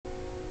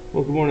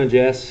Well, good morning,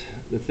 Jess.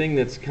 The thing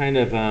that's kind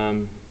of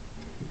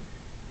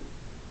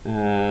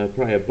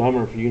probably a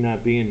bummer for you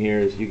not being here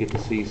is you get to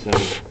see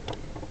some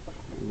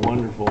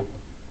wonderful,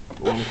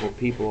 wonderful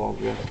people all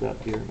dressed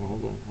up here. Oh,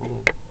 hold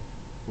on.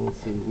 Let's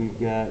see. We've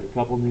got a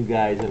couple new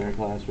guys in our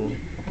classroom.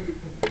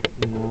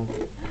 You know,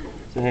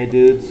 say hey,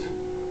 dudes.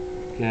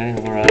 Okay,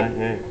 all right.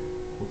 Hey,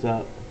 what's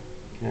up?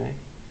 Okay.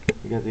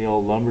 We got the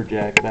old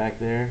lumberjack back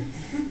there.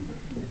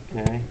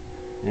 Okay,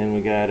 and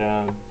we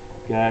got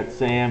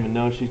Sam, and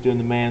no, she's doing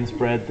the man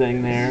spread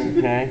thing there.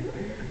 Okay,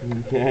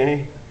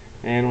 okay,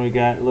 and we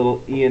got little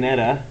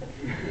Ianetta.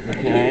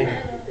 Okay,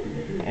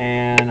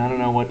 and I don't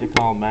know what to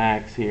call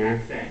Max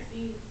here.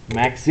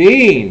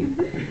 Maxine,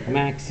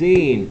 and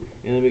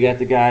then we got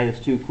the guy that's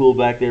too cool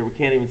back there. We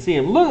can't even see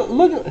him.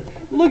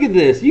 Look at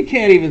this. You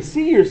can't even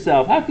see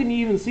yourself. How can you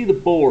even see the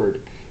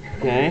board?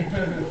 Okay,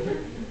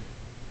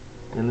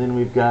 and then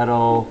we've got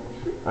all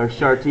our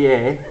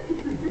Chartier.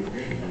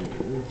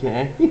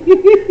 Okay.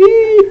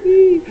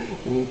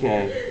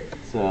 Okay.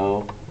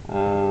 So,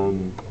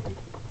 the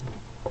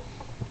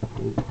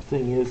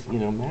thing is,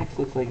 Max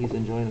looks like he's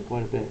enjoying it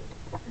quite a bit.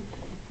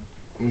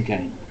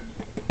 Okay.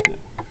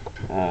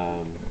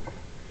 So,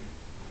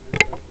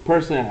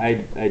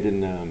 personally, I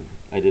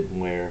didn't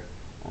wear.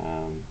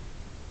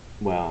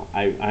 Well,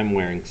 I'm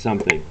wearing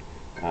something,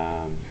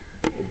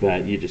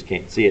 but you just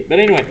can't see it. But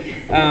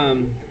anyway,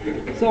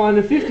 so on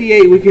the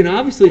 58, we can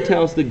obviously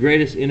tell it's the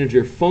greatest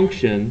integer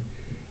function.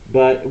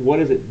 But what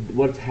is it?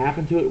 What's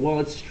happened to it? Well,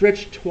 it's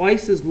stretched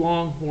twice as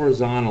long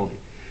horizontally.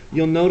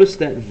 You'll notice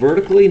that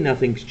vertically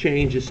nothing's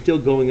changed. It's still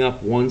going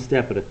up one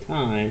step at a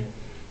time,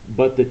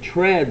 but the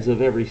treads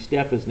of every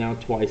step is now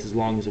twice as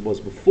long as it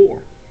was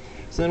before.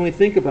 So then we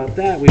think about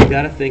that. We've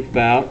got to think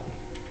about,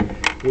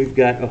 we've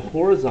got a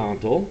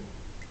horizontal.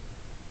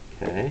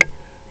 Okay.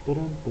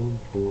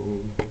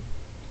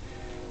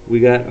 We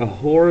got a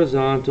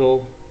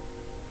horizontal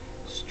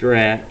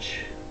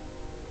stretch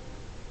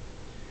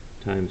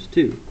times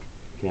 2.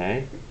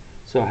 Okay,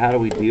 so how do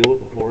we deal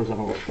with the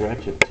horizontal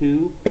stretch of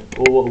 2?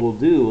 Well, what we'll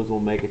do is we'll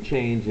make a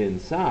change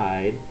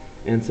inside,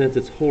 and since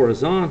it's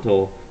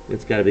horizontal,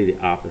 it's got to be the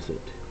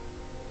opposite.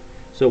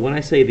 So when I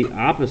say the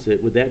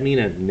opposite, would that mean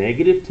a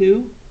negative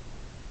 2?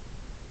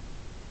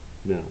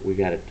 No, we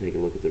got to take a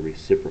look at the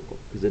reciprocal,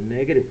 because a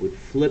negative would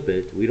flip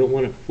it. We don't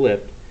want it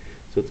flipped,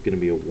 so it's going to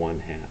be a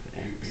 1/2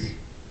 x.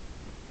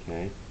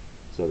 Okay,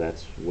 so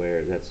that's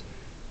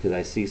because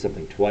I see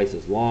something twice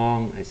as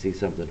long, I see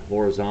something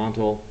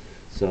horizontal,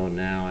 so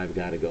now I've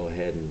got to go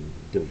ahead and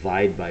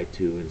divide by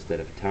 2 instead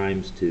of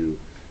times 2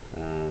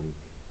 to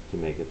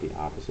make it the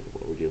opposite of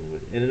what we're dealing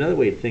with. And another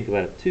way to think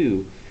about it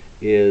too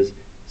is,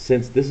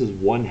 since this is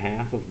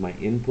 1/2 of my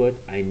input,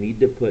 I need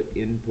to put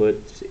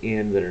inputs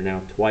in that are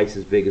now twice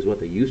as big as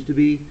what they used to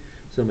be,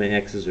 so my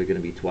x's are going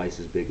to be twice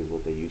as big as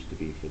what they used to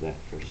be for that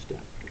first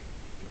step.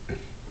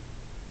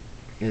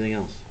 Anything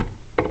else?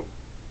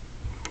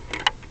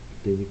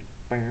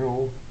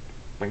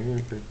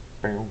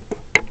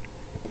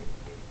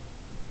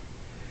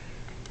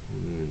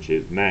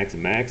 She's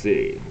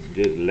Maxie,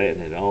 just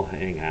letting it all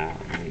hang out.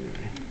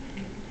 Anyway.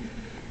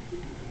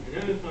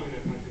 Another song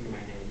that pops into my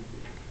head.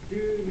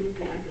 Dude looks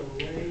like a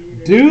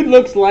lady. Dude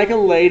looks like a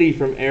lady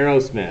from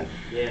Aerosmith.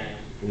 Yeah.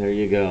 There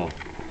you go.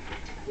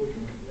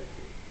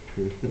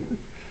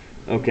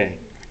 Okay.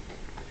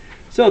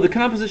 So the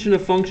composition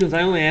of functions,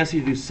 I only asked you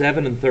to do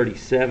 7 and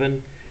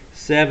 37.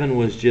 7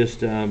 was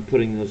just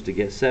putting those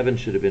together. 7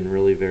 should have been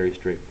really very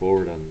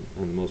straightforward on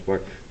the most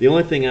part. The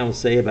only thing I will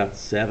say about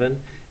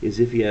 7 is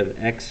if you have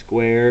x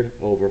squared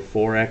over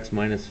 4x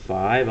minus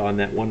 5 on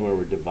that one where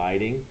we're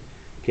dividing,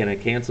 can I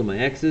cancel my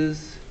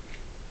x's?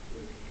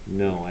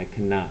 No, I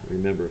cannot.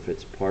 Remember, if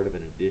it's part of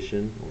an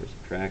addition or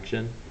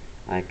subtraction,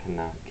 I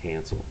cannot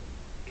cancel.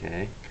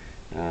 Okay?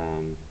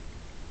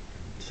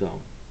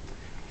 So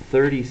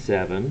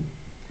 37,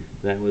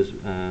 that was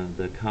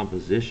the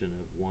composition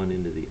of one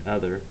into the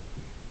other.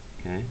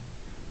 Okay?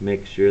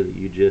 Make sure that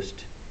you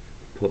just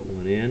put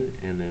one in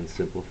and then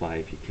simplify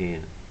if you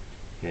can.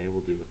 Okay,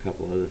 we'll do a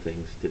couple other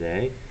things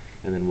today,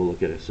 and then we'll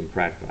look at some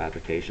practical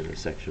application of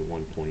section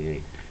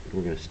 1.8.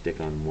 We're going to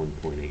stick on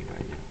 1.8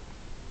 right now.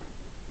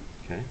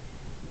 Okay?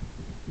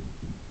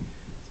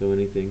 So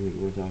anything that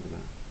you want to talk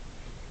about?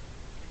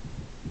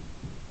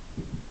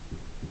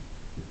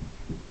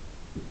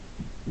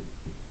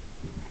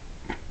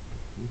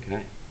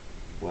 Okay.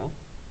 Well,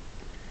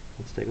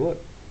 let's take a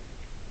look.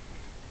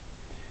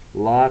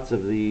 Lots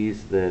of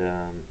these that,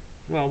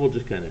 well, we'll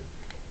kind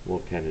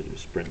of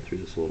just sprint through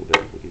this a little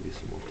bit. We'll give you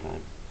some more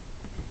time.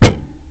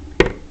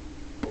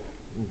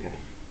 Okay.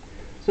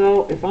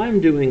 So if I'm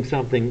doing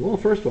something, well,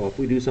 first of all, if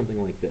we do something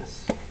like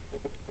this,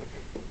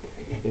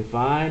 if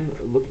I'm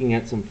looking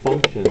at some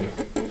functions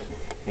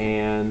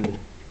and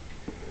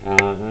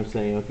I'm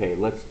saying, okay,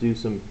 let's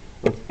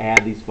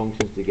add these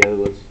functions together.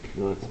 Let's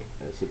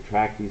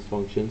subtract these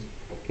functions.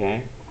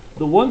 Okay.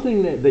 The one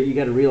thing that you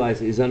got to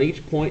realize is on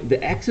each point, the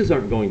x's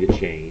aren't going to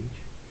change.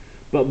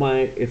 But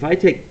if I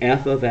take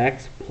f of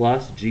x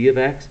plus g of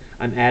x,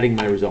 I'm adding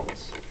my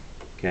results.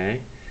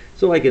 Okay?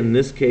 So like in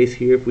this case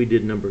here, if we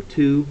did number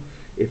 2,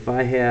 if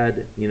I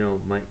had, you know,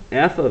 my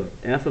f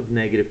of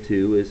negative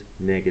 2 is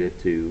negative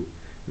 2,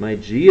 my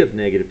g of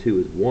negative 2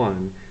 is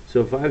 1, so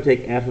if I would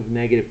take f of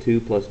negative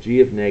 2 plus g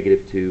of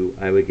negative 2,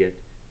 I would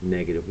get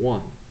negative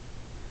 1.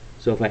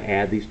 So if I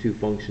add these two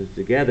functions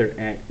together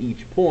at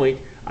each point,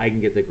 I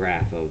can get the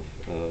graph of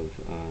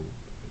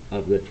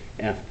the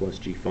f plus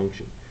g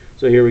function.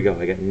 So here we go.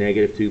 I got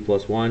negative 2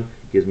 plus 1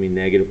 gives me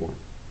negative 1.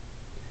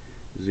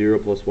 0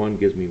 plus 1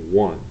 gives me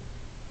 1.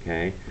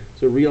 Okay?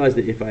 So realize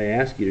that if I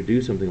ask you to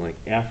do something like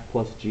f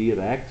plus g of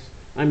x,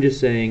 I'm just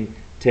saying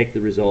take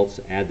the results,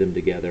 add them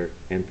together,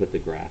 and put the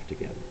graph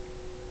together.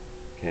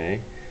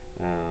 Okay?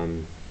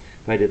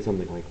 If I did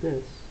something like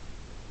this,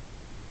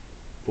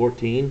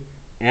 14,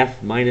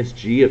 f minus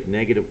g of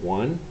negative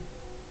 1,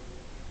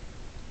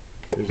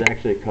 there's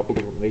actually a couple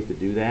different ways to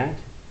do that.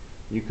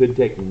 You could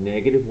take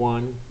negative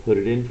 1, put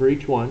it in for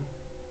each one,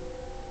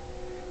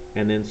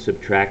 and then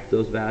subtract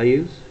those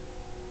values.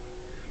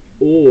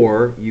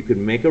 Or you could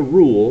make a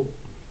rule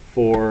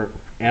for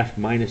f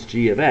minus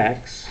g of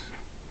x.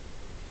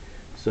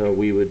 So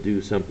we would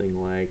do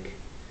something like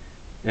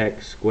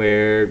x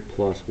squared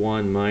plus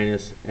 1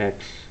 minus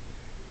x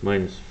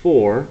minus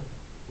 4.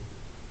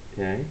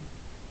 Okay?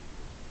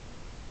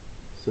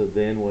 So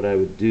then what I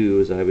would do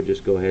is I would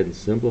just go ahead and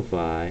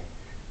simplify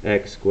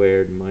x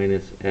squared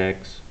minus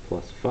x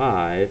plus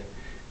 5,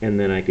 and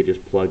then I could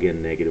just plug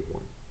in negative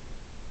 1.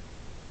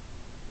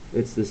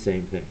 It's the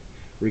same thing.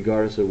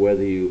 Regardless of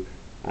whether you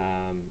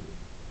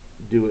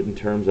do it in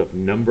terms of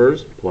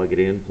numbers, plug it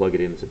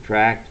in,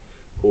 subtract,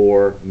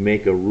 or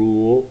make a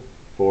rule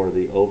for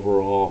the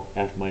overall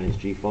f minus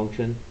g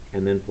function,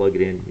 and then plug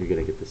it in, you're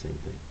going to get the same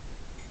thing.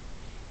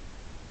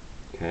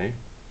 Okay?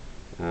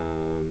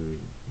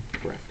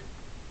 Correct.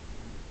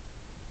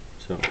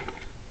 So,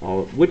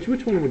 which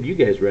one would you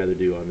guys rather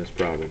do on this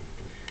problem?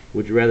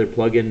 Would you rather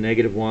plug in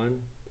negative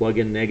 1,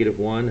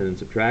 and then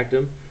subtract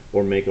them,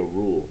 or make a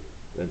rule,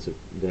 then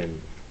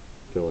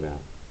fill it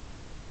out?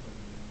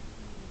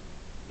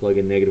 Plug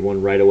in negative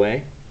 1 right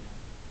away?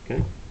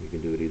 Okay, you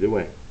can do it either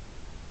way.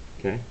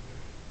 Okay?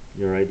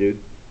 You alright,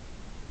 dude?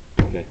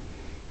 Okay.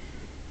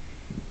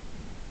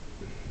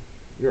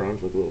 Your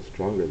arms look a little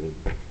stronger than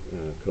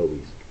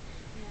Kobe's.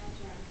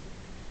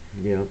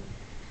 Yep.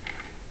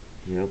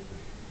 Yep.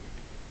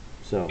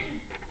 So,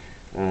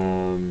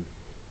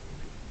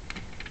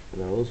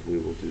 those, we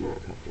will do a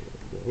couple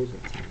of those.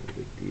 That's not a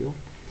big deal.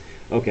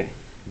 Okay.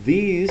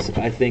 These,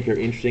 I think, are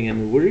interesting,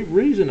 and the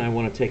reason I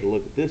want to take a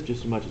look at this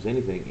just as much as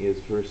anything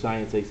is for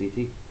Science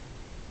ACT.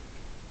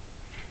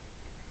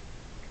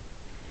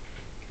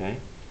 Okay?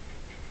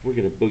 We're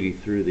going to boogie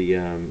through the,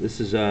 this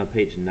is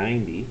page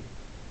 90.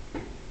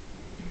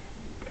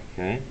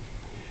 Okay?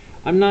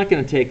 I'm not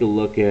going to take a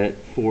look at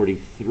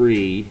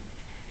 43,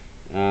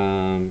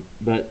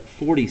 but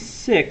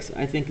 46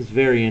 I think is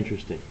very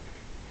interesting.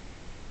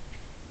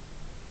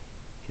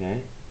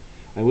 Okay?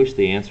 I wish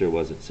the answer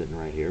wasn't sitting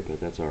right here,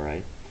 but that's all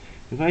right.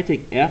 If I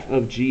take f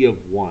of g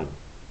of 1,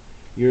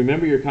 you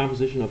remember your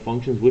composition of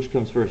functions, which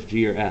comes first,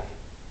 g or f?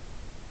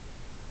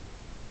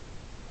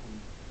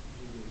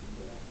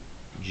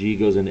 G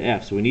goes into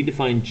f. So we need to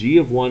find g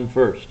of 1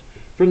 first.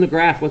 From the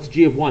graph, what's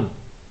g of 1?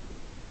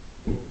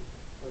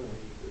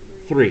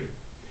 3.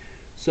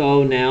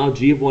 So now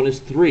g of 1 is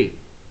 3.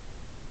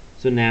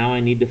 So now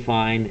I need to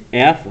find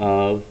f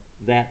of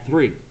that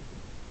 3.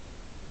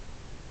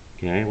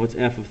 Okay, what's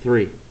f of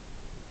 3?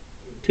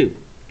 2.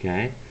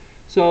 Okay,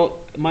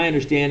 so my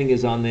understanding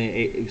is on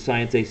the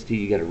Science ACT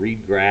you got to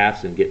read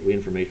graphs and get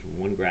information from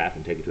one graph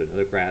and take it to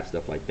another graph,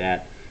 stuff like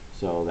that.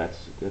 So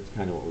that's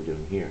kind of what we're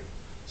doing here.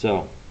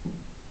 So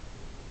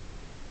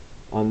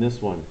on this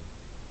one,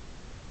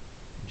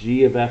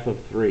 g of f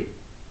of 3.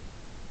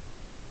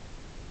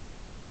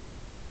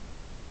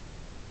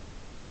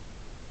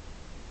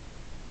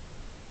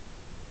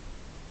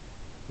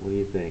 What do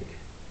you think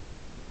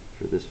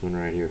for this one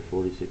right here,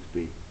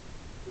 46b?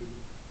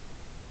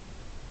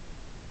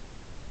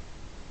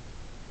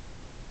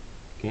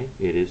 Okay,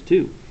 it is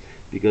 2,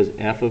 because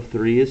f of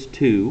 3 is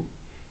 2,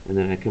 and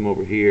then I come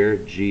over here,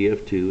 g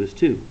of 2 is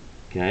 2.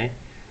 Okay,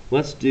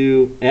 let's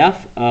do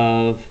f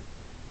of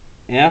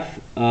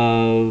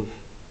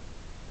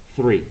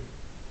 3.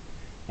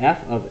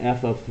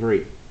 f of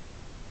 3.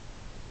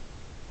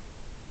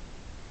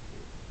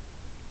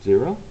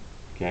 0.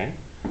 Okay,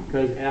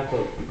 because f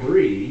of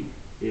 3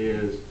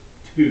 is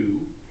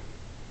 2,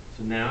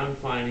 so now I'm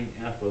finding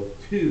f of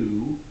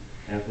 2.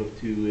 f of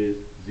 2 is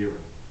 0.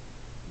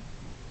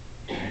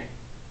 Okay.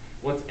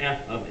 What's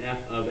f of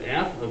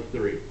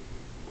 3?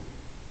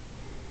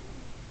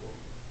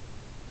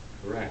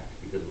 Correct,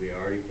 because we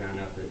already found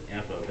out that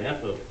f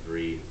of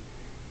 3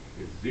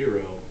 is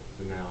 0,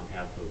 so now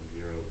f of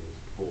 0 is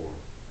 4.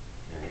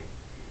 Okay,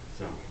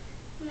 so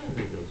I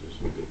think those are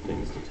some good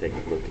things to take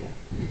a look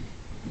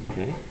at.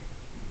 Okay,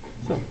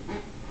 so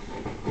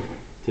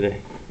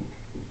today,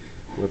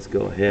 let's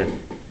go ahead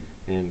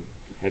and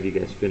have you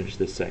guys finish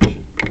this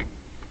section.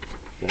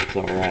 That's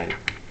all right.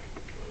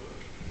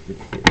 Here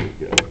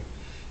we go.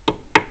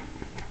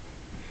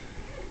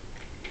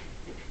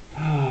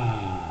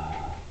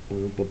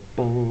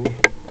 Ba-bum.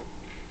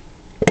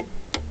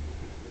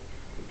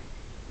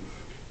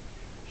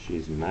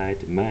 She's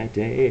mighty,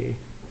 mighty.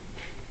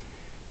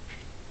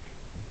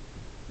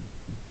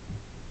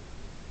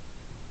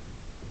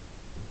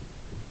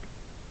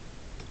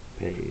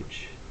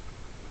 Page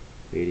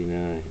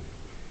 89,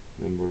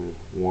 number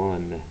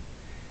 1. And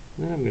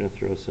then I'm going to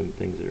throw some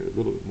things that are a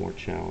little bit more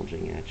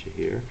challenging at you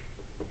here.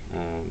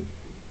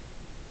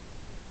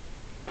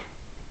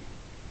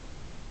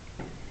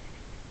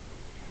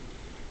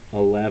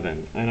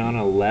 11. And on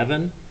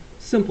 11,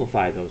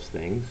 simplify those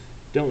things.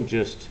 Don't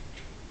just,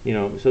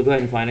 so go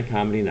ahead and find a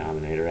common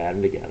denominator, add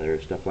them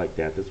together, stuff like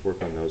that. Let's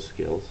work on those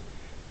skills,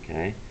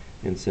 okay,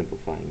 and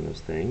simplifying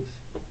those things.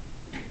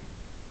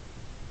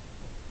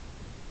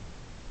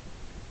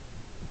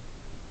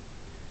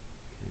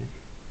 Okay.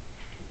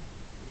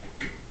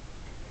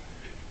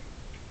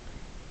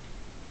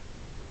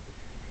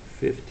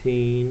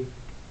 15.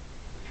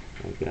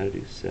 I've got to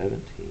do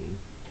 17.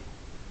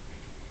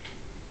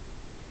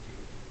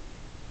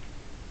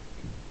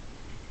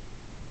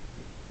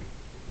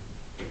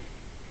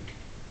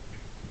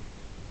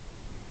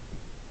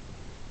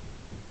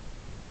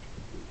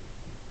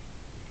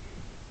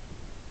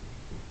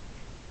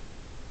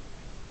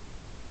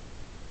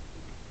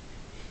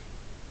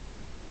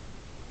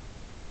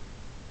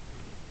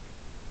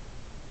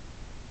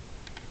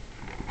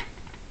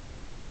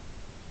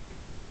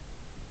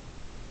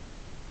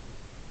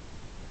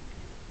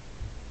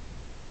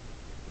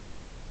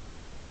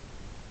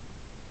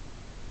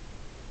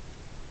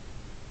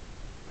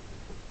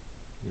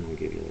 And I'll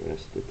give you the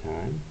rest of the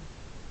time.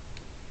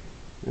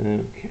 Okay, I'm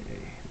going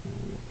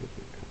to put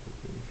a couple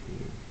things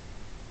here.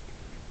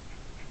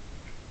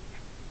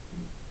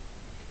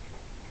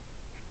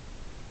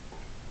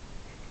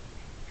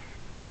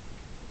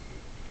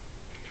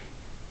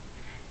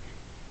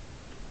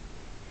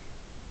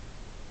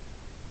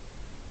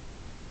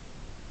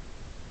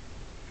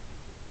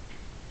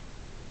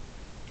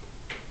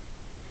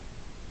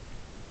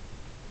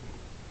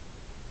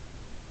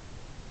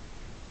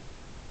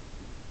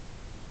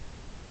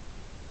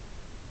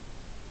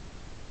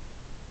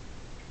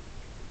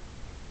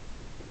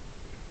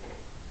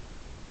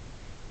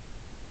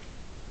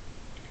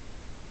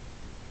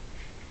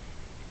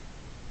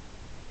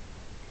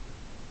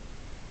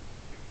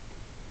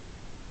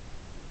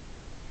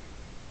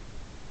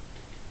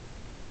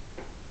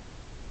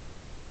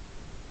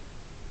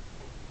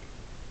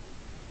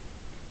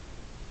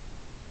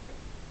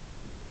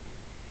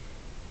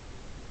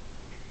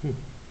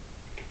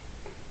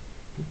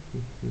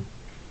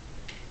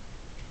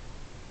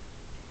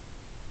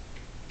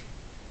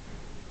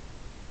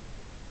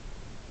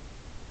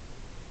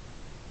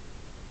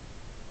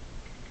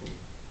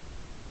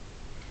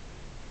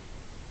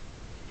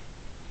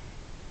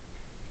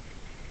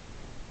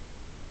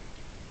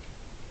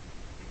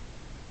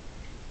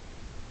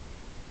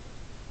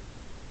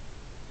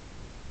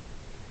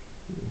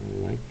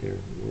 I like their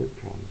word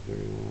problems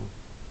very well.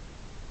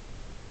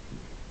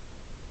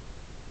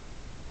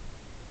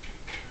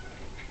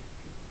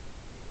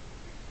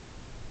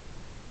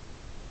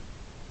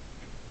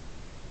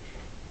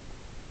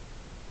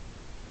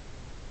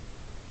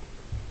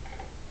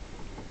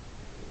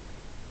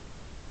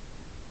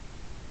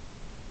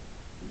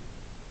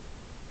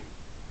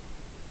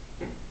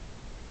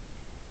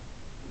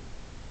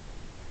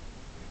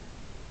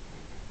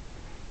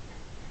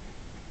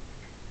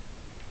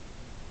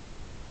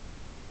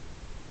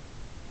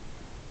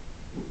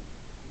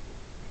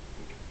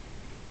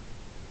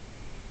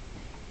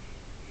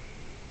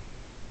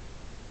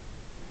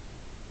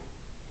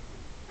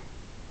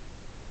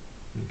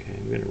 Okay,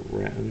 I'm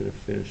gonna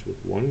finish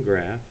with one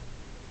graph.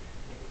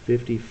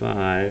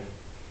 55.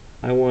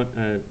 I want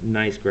a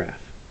nice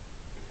graph.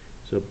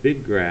 So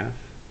big graph.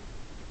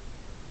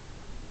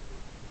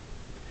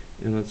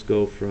 And let's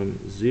go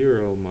from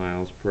 0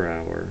 miles per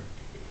hour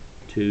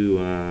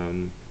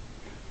to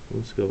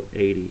let's go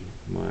 80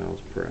 miles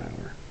per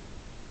hour.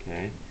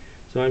 Okay.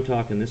 So I'm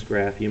talking this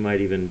graph, you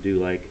might even do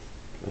like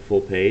a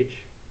full page.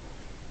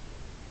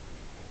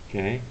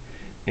 Okay.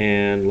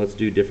 And let's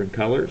do different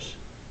colors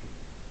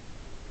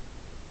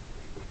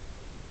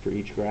for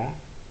each graph.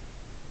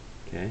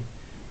 Okay,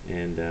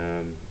 and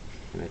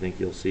I think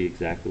you'll see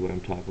exactly what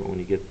I'm talking about when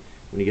you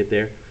get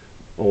there.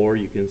 Or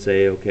you can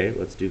say, okay,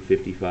 let's do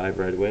 55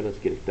 right away. Let's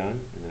get it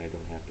done, and then I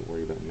don't have to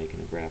worry about making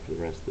a graph for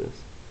the rest of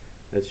this.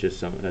 That's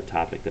just a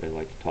topic that I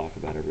like to talk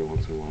about every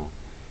once in a while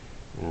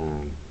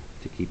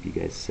to keep you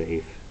guys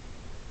safe.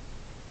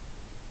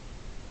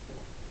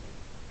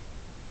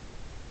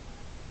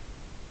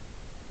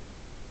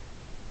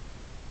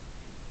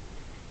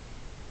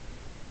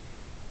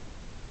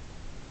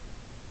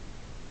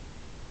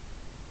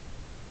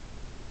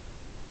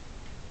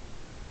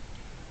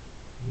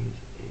 Here's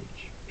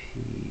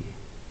HP.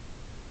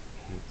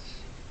 That's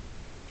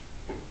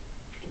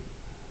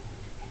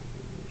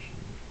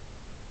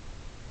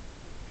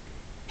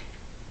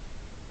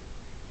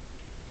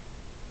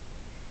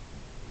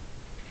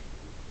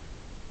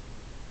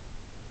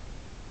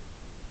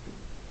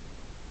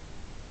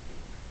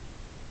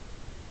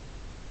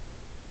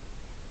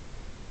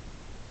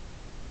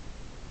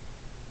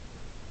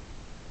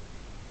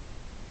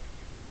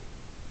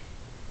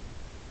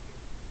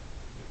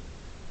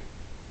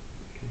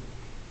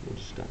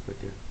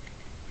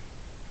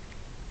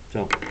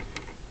So,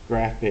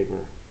 graph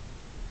paper.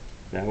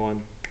 That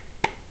one,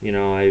 you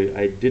know,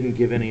 I didn't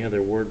give any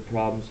other word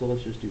problems, so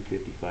let's just do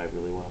 55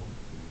 really well.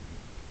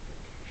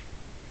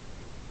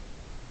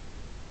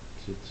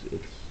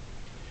 It's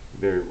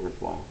very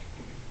worthwhile.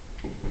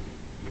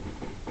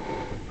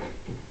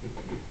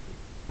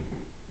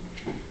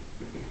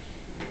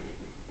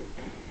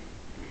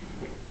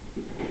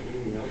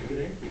 Anything else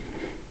today?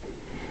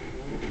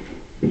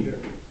 Sure.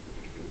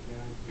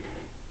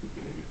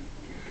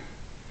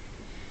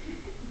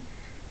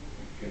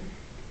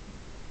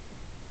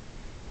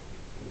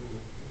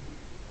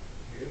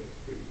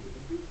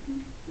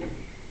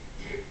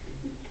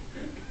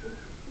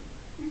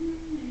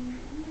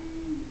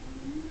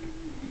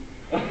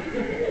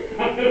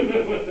 I don't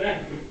know what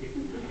that means.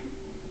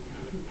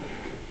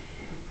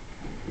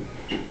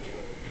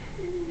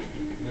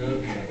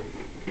 Okay.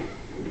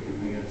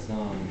 I got a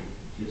song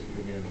just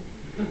for him.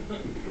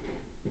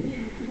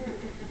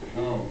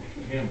 Oh,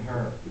 him,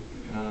 her.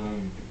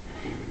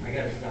 I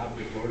gotta stop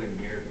recording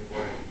here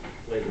before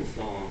I play the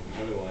song,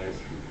 otherwise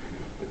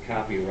the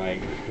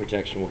copyright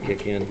protection will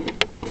kick in.